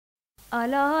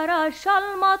ألا رش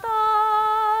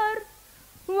المطر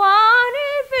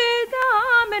واني في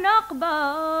دام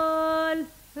أقبل،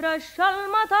 رش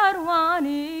المطر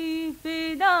واني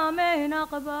في دام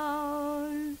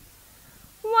أقبل،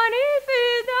 واني في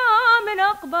دام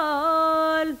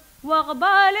أقبل،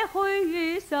 واقبل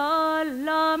خوي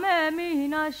سلام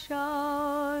من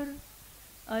الشر.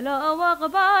 ألا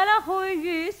واقبل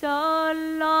خوي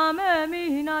سلام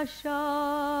من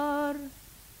الشر.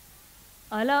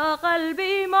 ألا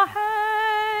قلبي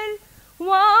محل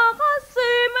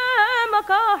وقصم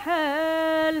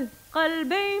مكاحل،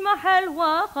 قلبي محل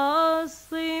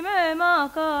وقصم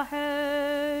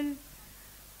مكاحل،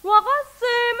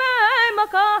 وقصم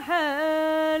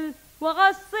مكاحل،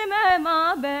 وقصم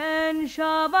ما بين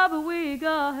شباب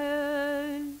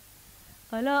وجاهل.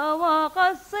 ألا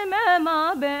وقصم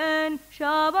ما بين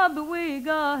شباب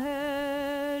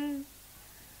وجاهل.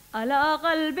 ألا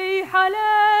قلبي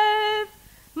حلف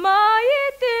ما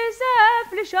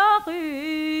يتسف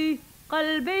لشاقي،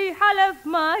 قلبي حلف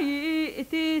ما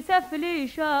يتسف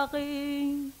لشاقي،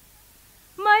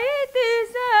 ما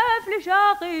يتسف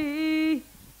لشاقي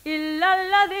إلا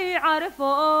الذي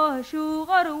عرفه شو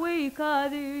غروي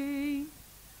كاذي.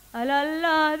 ألا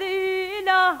الذي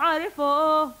لا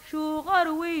عرفه شو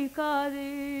غروي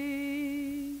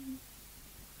كاذي.